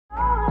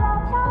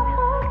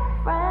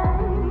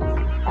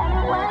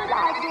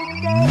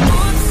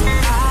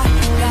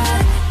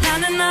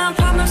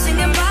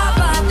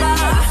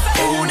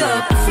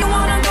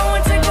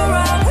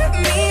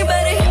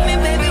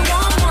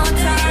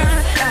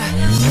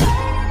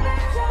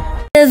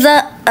is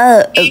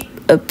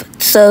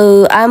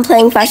so I'm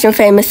playing Fashion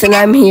Famous and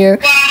I'm here.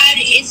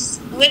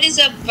 What is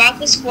up?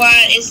 Vodka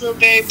Squad is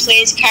Lilberry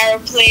Playz, Kyra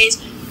Playz,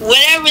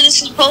 whatever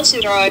this is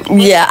posted on.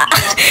 Yeah.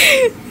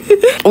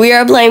 We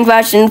are playing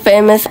Fashion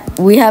Famous.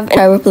 We have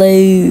Kyra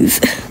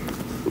Playz.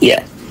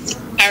 Yeah.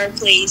 Kyra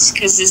Playz,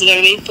 because this is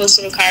gonna be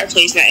posted on Kyra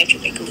Playz, not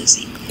Introvert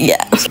Lucy.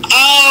 Yeah.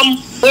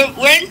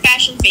 We're in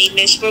Fashion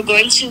Famous. We're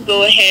going to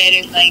go ahead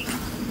and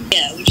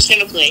we're just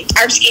gonna play.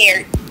 I'm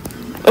scared.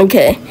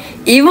 Okay.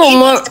 Even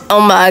more. Oh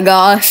my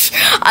gosh!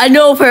 I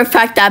know for a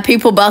fact that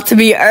people about to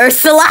be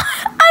Ursula.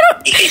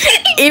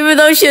 Even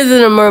though she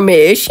isn't a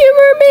mermaid, is she a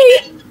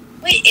mermaid?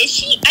 Wait, is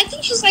she? I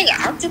think she's like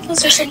an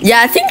octopus or something.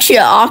 Yeah, I think she's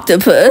an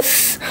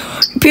octopus.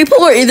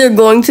 People are either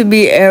going to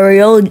be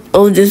Ariel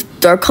or just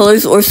dark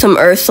colors or some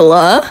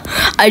Ursula.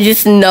 I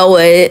just know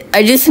it.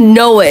 Is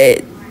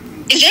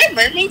there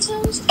mermaid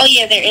toes? Oh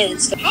yeah, there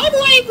is. How do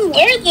I even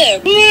wear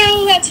them? I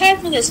don't got time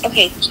for this.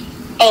 Okay.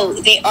 Oh,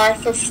 they are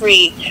for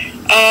free.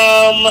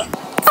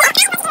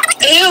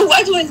 Ew,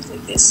 why do I look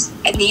like this?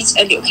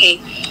 Okay.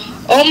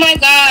 Oh my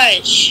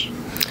gosh.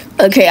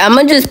 Okay, I'm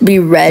gonna just be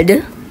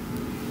red.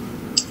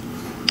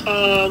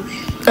 My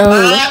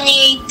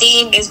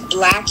theme is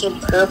black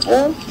and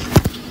purple.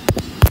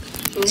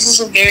 This is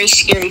a very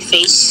scary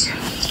face,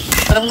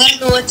 but I'm gonna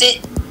go with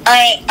it.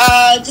 Alright,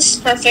 this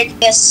is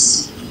perfect.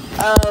 Yes.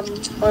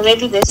 Or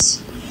maybe this.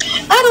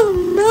 I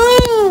don't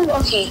know.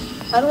 Okay,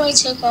 how do I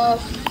take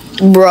off?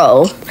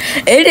 Bro,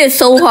 it is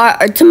so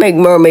hard to make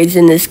mermaids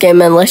in this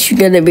game unless you're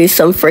gonna be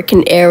some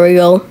freaking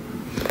Ariel,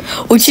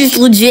 which is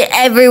legit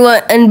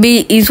everyone and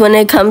BEs when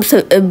it comes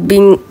to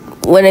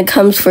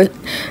for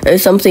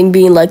something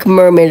being like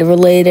mermaid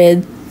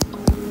related.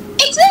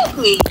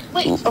 Exactly.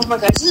 Wait. Oh my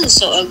gosh, this is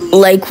so ugly.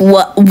 Like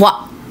what?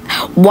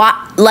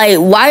 Like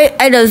why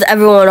does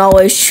everyone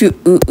always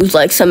choose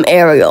like some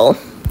Ariel?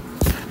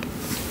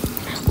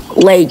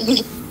 Like.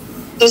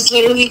 It's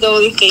literally the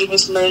only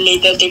famous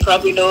mermaid that they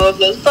probably know of.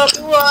 That's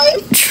probably why.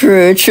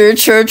 True.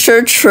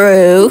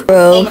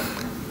 Bro.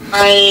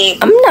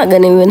 I'm not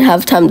gonna even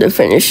have time to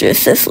finish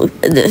this. This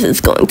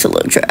is going to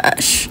look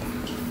trash.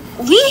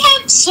 We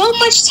have so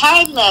much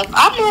time left.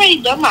 I'm already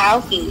done my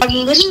outfit. I'm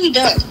literally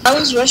done. I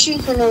was rushing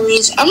for no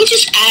reason. I'm gonna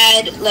just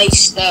add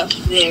stuff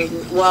there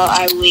while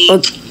I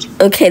wait.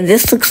 Okay,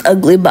 this looks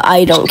ugly, but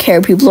I don't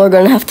care. People are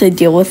gonna have to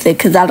deal with it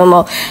because I don't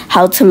know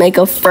how to make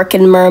a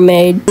freaking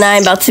mermaid. And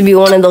I'm about to be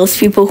one of those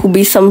people who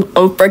be some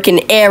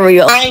freaking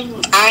Ariel. I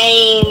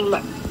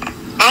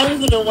don't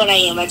even know what I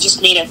am. I just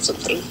made up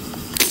something.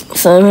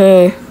 So,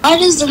 why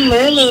does the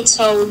mermaid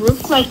toe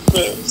look like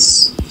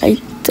this? I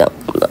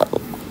don't know.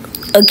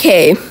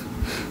 Okay,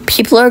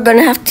 people are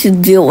gonna have to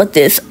deal with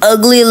this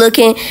ugly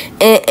looking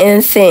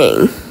and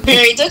thing.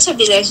 Barry, don't tell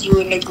me that's you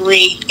in the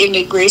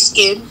gray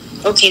skin.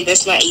 Okay,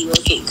 that's not you.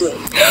 Okay, good.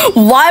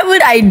 Why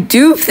would I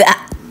do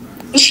that?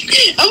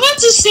 I'm about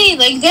to say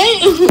are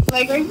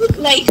you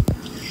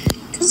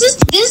because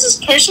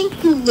this person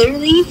who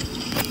literally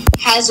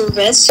has a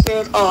red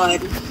skirt on,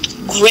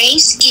 gray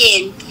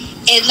skin,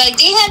 and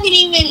they haven't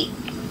even.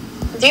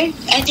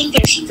 I think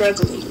they're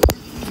struggling,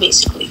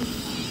 basically.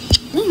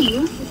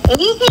 You?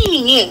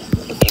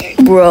 Okay.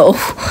 Bro,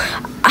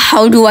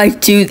 how do I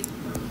do?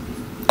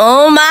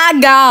 Oh my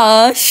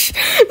gosh!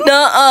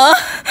 Nuh-uh.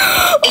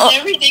 Is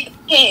everything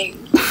okay?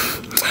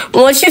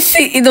 Once you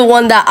see the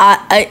one that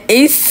I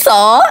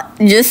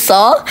just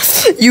saw,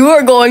 you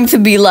are going to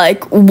be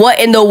like, what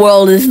in the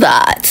world is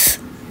that?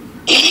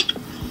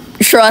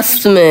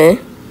 Trust me.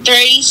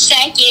 30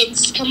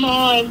 seconds. Come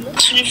on.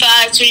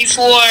 25,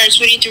 24,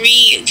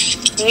 23,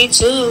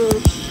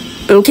 22.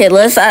 Okay,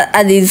 let's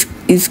add these.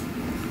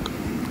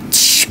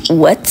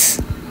 What?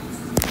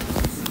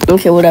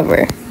 Okay,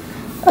 whatever.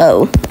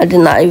 Oh, I did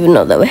not even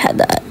know that we had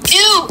that.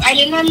 Ew, I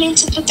did not mean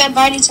to put that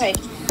body type.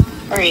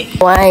 Alright.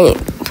 Why I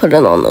ain't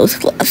putting on those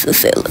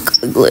glasses? They look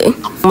ugly.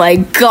 Oh my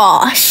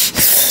gosh.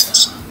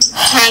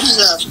 Time's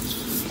up.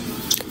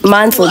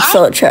 Mine look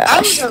so trash. I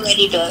was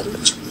already done.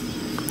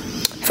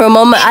 For a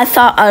moment, I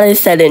thought I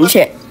said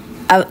enchant.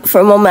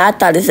 For a moment, I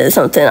thought it said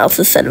something else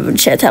instead of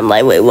enchant. I'm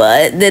like, wait,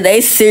 what? Did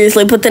they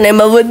seriously put the name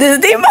of a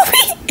Disney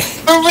movie?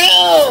 For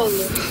real.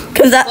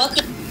 Because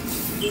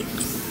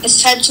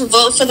it's time to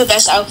vote for the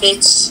best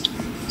outfits.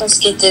 Let's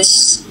get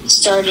this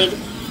started.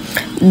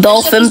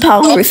 Dolphin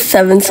Power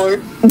 7.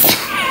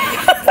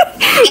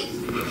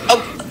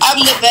 I'm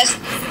the best.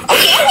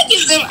 Okay, I'm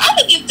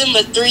gonna give them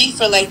a 3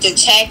 for the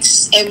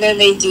text, and then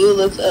they do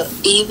look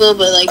evil,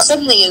 but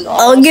something is off.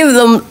 I'll give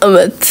them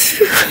a 2.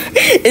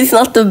 It's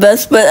not the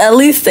best, but at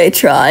least they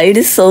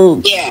tried.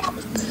 So yeah.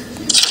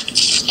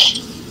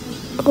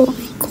 Oh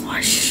my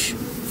gosh.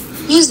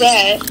 Who's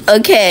that?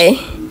 Okay.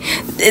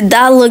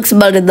 That looks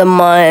better than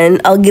mine.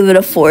 I'll give it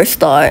a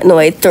 4-star. No,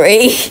 wait,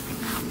 3.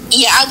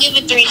 Yeah, I'll give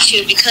it 3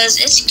 too because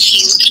it's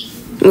cute.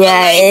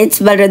 Yeah, it's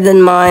better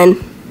than mine.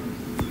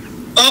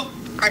 Oh,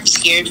 I'm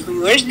scared for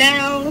yours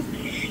now.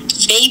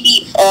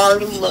 Baby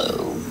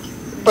Arlo.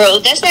 Bro,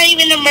 that's not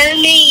even a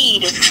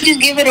mermaid. Just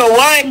give it a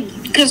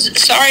 1. Because,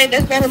 sorry,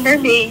 that's not a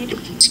mermaid.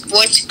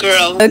 Sports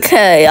girl.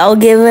 Okay, I'll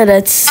give it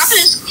a... That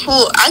is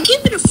cool. I'll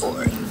give it a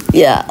 4.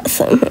 Yeah,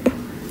 same here.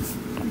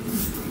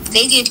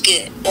 They did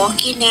good.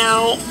 Walking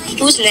now.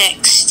 Who's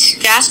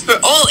next? Jasper.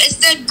 Oh, it's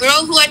that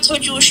girl who I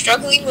told you was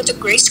struggling with the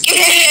gray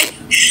skin.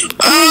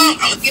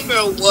 I'll give her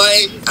a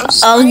 1.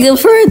 I'll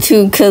give her a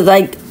 2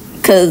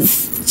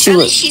 because she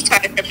was... She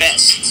tried her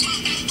best.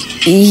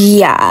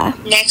 Yeah.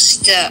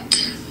 Next up.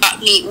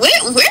 Me.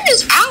 Where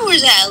is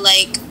ours at?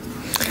 Like...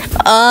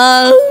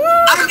 I'm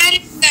ready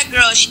for that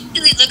girl. She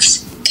really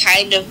looks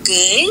kind of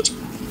good.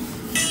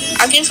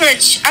 I'll give her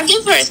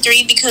a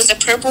 3 because the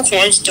purple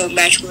horns don't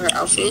match with her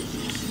outfit.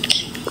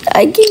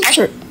 I give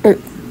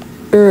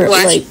her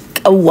like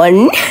a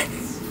 1.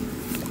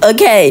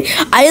 Okay,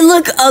 I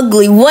look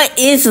ugly. What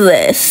is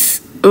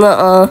this?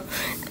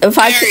 If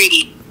I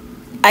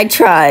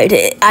tried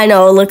it. I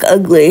know I look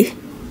ugly.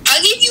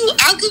 I'll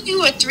give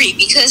you a 3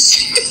 because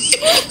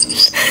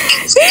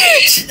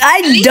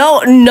I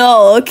don't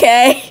know,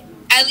 okay?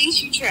 At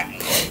least you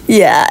tried.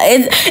 Yeah,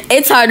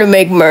 it's hard to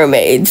make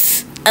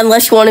mermaids.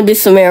 Unless you want to be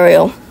some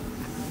Ariel.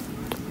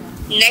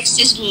 Next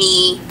is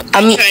me.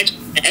 I tried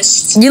my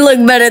best. You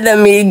look better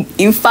than me.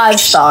 You 5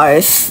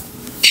 stars.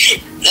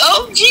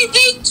 Oh, gee,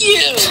 thank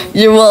you.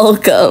 You're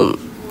welcome.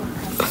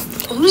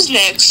 Who's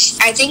next?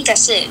 I think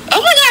that's it.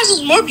 Oh my gosh,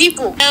 there's more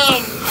people.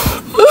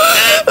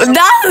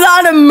 That's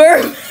not a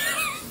mermaid.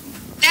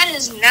 That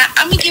is not.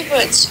 I'm gonna give her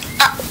a 2.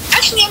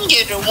 Actually, I'm gonna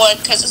give her a 1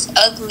 because it's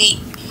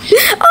ugly.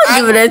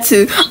 I'll give it a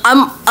 2.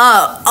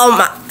 Oh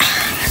my.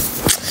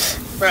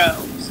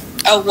 Bro,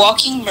 a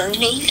walking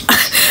mermaid?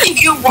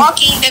 If you're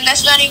walking, then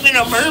that's not even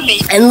a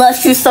mermaid.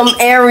 Unless you're some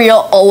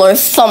Ariel or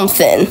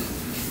something.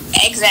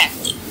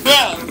 Exactly.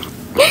 Bro.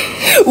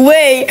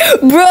 Wait,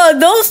 bro,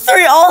 those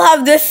 3 all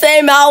have the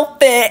same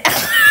outfit.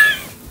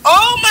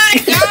 Oh my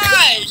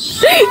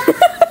gosh.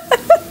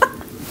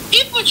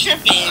 People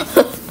tripping.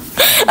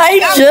 I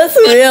just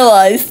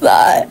realized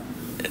that.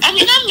 I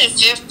mean, I'm in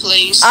 5th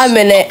place. I'm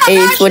in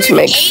 8th, which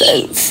makes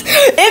sense.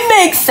 It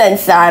makes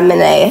sense that I'm in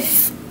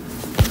 8th.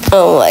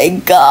 Oh my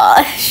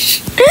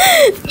gosh.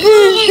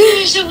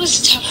 It was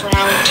a tough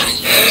round.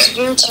 It was a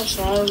very tough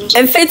round.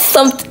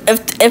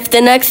 If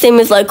the next team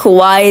is like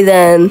Hawaii,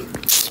 then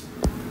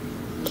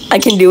I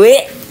can do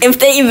it. If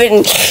they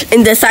even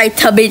decide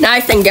to be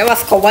nice and give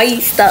us Hawaii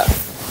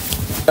stuff.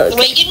 Okay.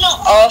 Wait, you know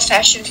all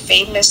Fashion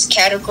Famous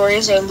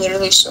categories are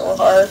literally so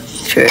hard.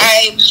 True.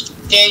 I'm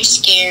very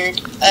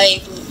scared.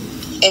 I'm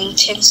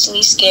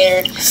intensely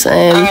scared.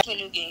 Same. I have a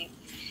new game.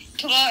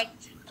 Come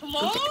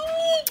on.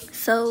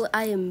 So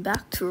I am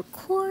back to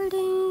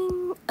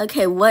recording.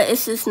 Okay, what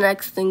is this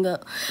next thing?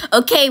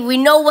 Okay, we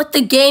know what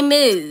the game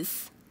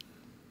is.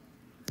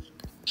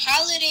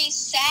 Holiday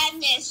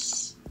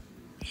sadness.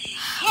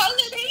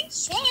 Holiday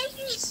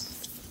sadness.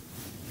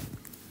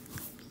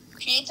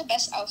 Create the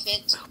best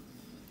outfit.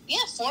 We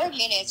have 4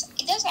 minutes.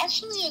 That's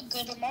actually a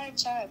good amount of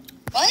time.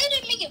 Why did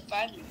it make it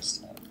 5 minutes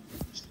though?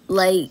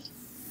 Like.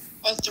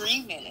 Or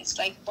 3 minutes.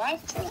 Like, why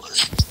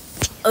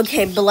 4?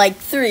 Okay, but like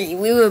 3.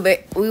 We would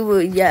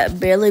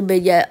barely,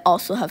 but yet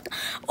also have to.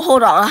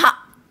 Hold on.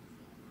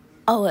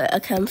 Oh, wait,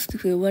 okay, I'm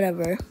stupid.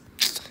 Whatever.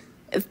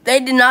 If they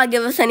did not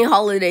give us any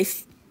holiday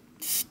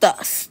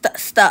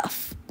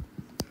stuff.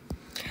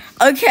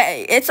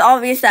 Okay, it's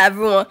obvious that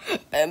everyone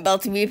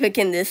about to be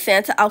picking this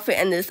Santa outfit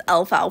and this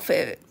elf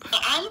outfit.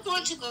 I'm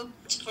going to go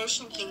for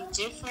something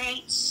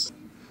different.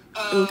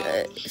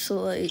 Okay, so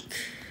like...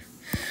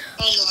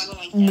 Oh, no, I don't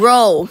like that.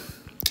 Bro.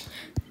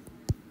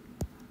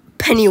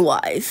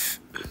 Pennywise.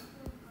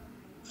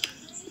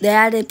 They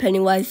added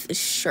Pennywise's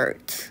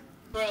shirt.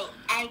 Bro,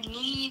 I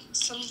need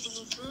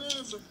something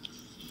good.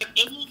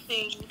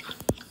 Anything.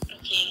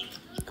 Okay.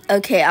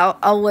 Okay,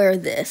 I'll wear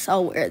this.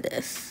 I'll wear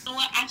this. You know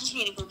what? I just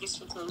need to go get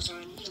some clothes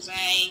on because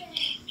I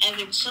have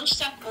been so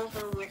stuck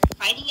over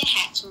finding a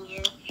hat to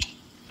wear,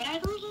 but I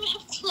don't even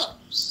have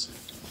clothes.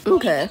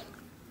 Okay.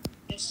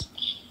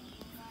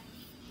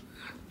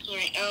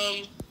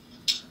 Alright,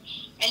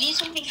 I need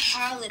something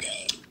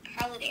holiday.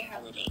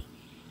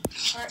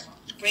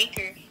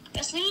 Heartbreaker.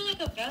 That's literally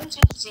like a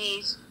Valentine's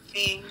Day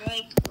thing.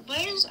 Like,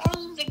 where's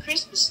all of the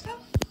Christmas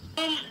stuff?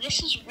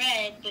 This is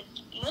red, but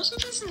most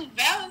of this is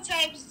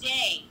Valentine's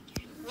Day.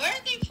 Where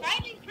are they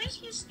finding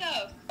Christmas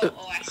stuff?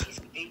 Oh, I see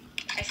something.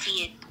 I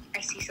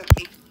see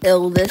something.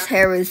 Ew, this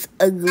hair is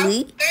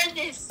ugly. Where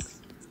this?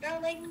 It's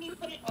not letting me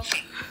put it.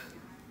 Okay.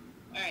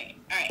 Alright.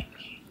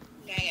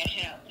 Now I gotta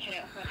head out.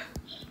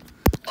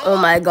 Oh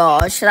my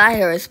gosh, that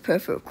hair is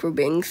perfect for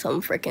being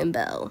some freaking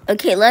belle.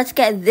 Okay, let's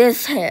get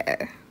this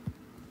hair.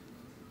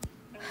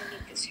 I'm gonna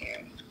get this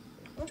hair.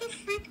 What the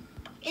freak?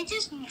 It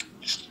just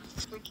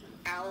freaking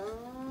out.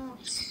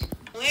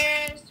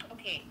 Where's...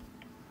 Okay.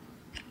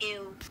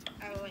 Ew.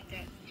 I don't like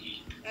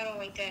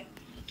that.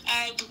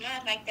 I do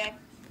not like that.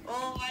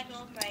 Oh, I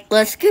don't like that.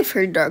 Let's give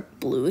her dark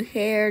blue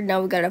hair.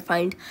 Now we gotta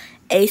find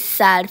a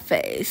sad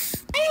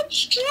face. I am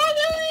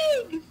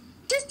struggling!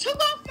 Just took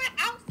off my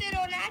outfit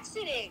on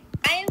accident.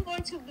 I am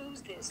going to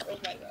lose this. Oh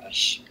my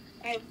gosh.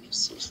 I am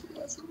seriously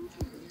going to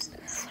lose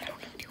this.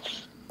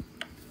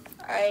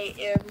 I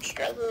am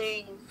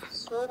struggling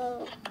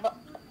so much.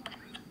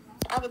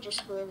 I would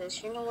just wear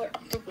this. You know what?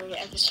 Forget it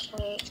at this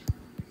point.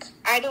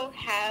 I don't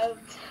have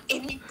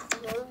any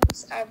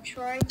clothes. I'm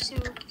trying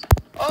to.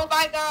 Oh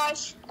my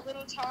gosh!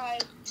 Little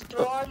time.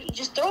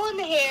 Just throw in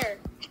the hair.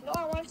 No,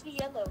 I want it to be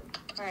yellow.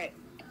 All right.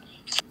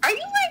 Are you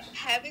like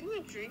having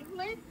a dream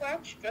life where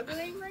I'm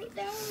struggling right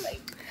now?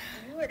 Like,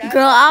 you or that?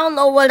 Girl, I don't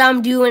know what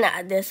I'm doing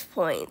at this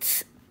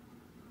point.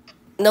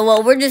 No,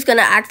 well, we're just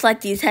gonna act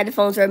like these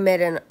headphones are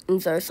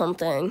mittens or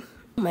something.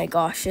 Oh my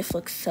gosh, this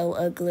looks so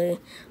ugly.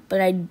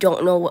 But I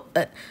don't know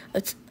what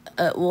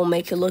will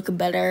make it look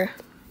better.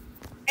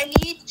 I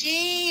need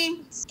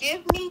jeans.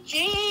 Give me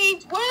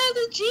jeans. Where are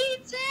the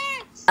jeans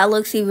at? That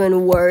looks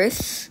even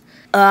worse.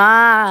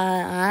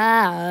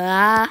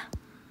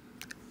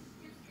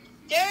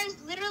 There's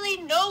literally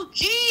no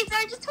jeans.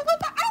 I just took off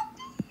my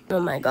outfit. Oh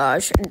my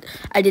gosh.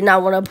 I did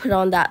not want to put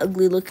on that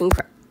ugly looking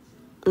crap.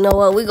 No,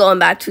 well, we're going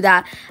back to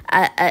that.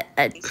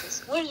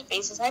 Where's the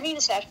faces? I need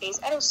a sad face.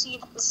 I don't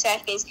see a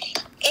sad face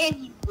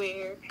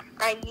anywhere.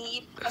 I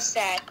need a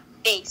sad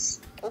face.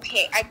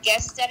 Okay, I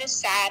guess that is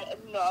sad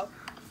enough.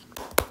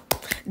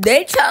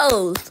 They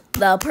chose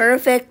the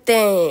perfect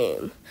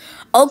thing.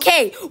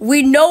 Okay,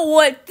 we know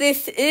what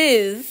this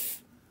is.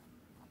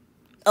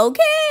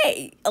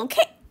 Okay.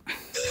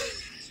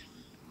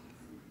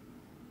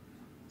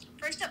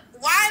 First up,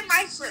 why am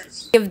I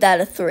first? Give that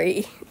a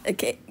 3.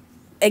 Okay.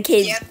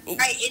 Yep,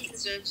 it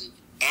deserves it.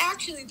 It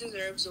actually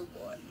deserves a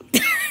 1.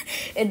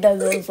 It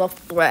deserves a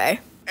 3. Alright.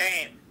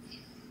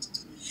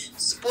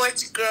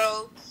 Sports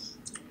girl.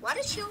 Why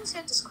does she always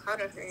have this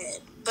crown on her head?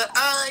 But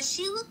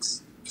she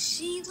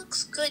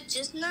looks good,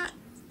 just not.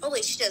 Oh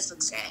wait, she does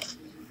look sad.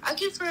 I'll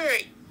give her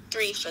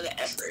 3 for the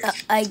effort.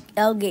 I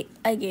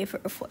gave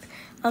her a 4.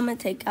 I'm gonna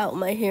take out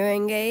my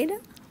hearing aid.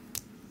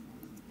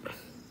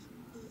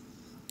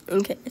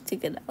 Okay, I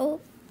took it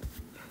out.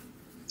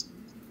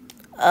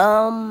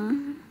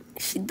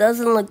 She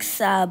doesn't look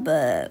sad,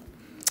 but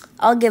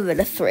I'll give it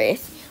a 3.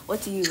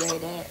 What do you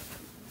rate it?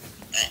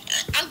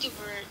 I'll give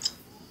her a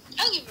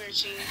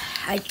 2.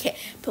 I can't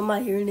put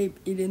my hearing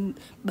aid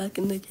back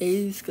in the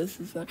case because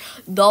it's fun.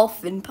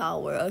 Dolphin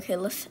power. Okay,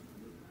 let's.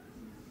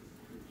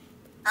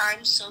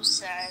 I'm so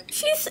sad.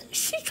 She's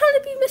trying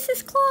to be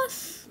Mrs.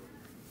 Claus.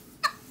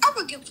 I'm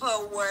gonna give her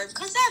a 1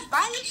 because that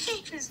body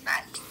shape is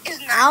not.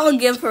 I'll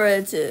give her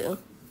a 2.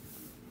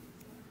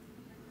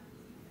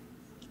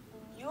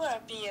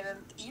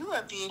 You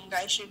are being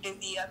nicer than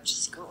me. I'm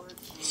just going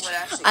with what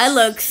I say. I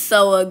look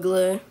so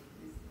ugly.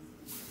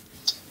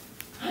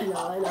 I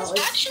know.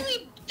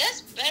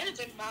 That's better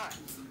than mine.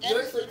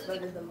 Yours looks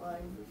better than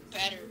mine.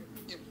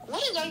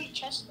 What is on your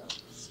chest though?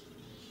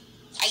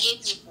 I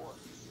gave you 4.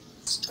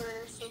 For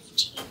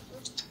 15.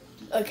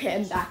 Okay,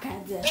 I'm back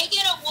at this. Make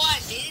it a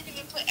 1. They didn't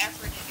even put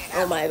effort in it.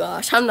 Oh my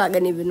gosh, I'm not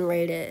gonna even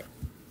rate it.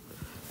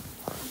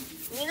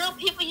 You know,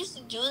 people used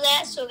to do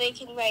that so they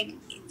can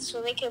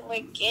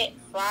get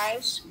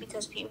 5s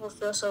because people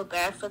feel so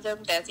bad for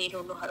them that they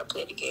don't know how to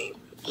play the game.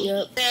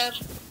 Yep.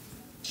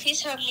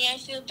 Please help me. I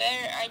feel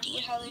better. I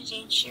need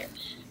holiday cheer.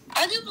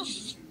 I'll give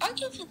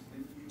it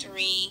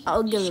 3.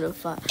 I'll give it a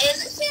 5.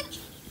 It looked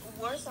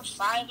worth a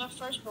 5 at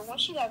first, but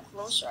once she got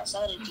closer, I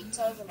saw the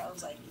details and I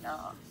was like,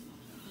 nah.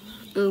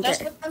 Okay.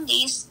 Last but not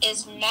least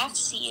is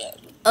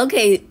Maxian.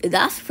 Okay,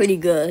 that's pretty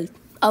good.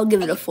 I'll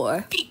give it a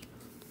 4.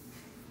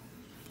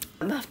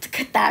 I'm gonna have to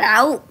cut that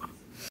out.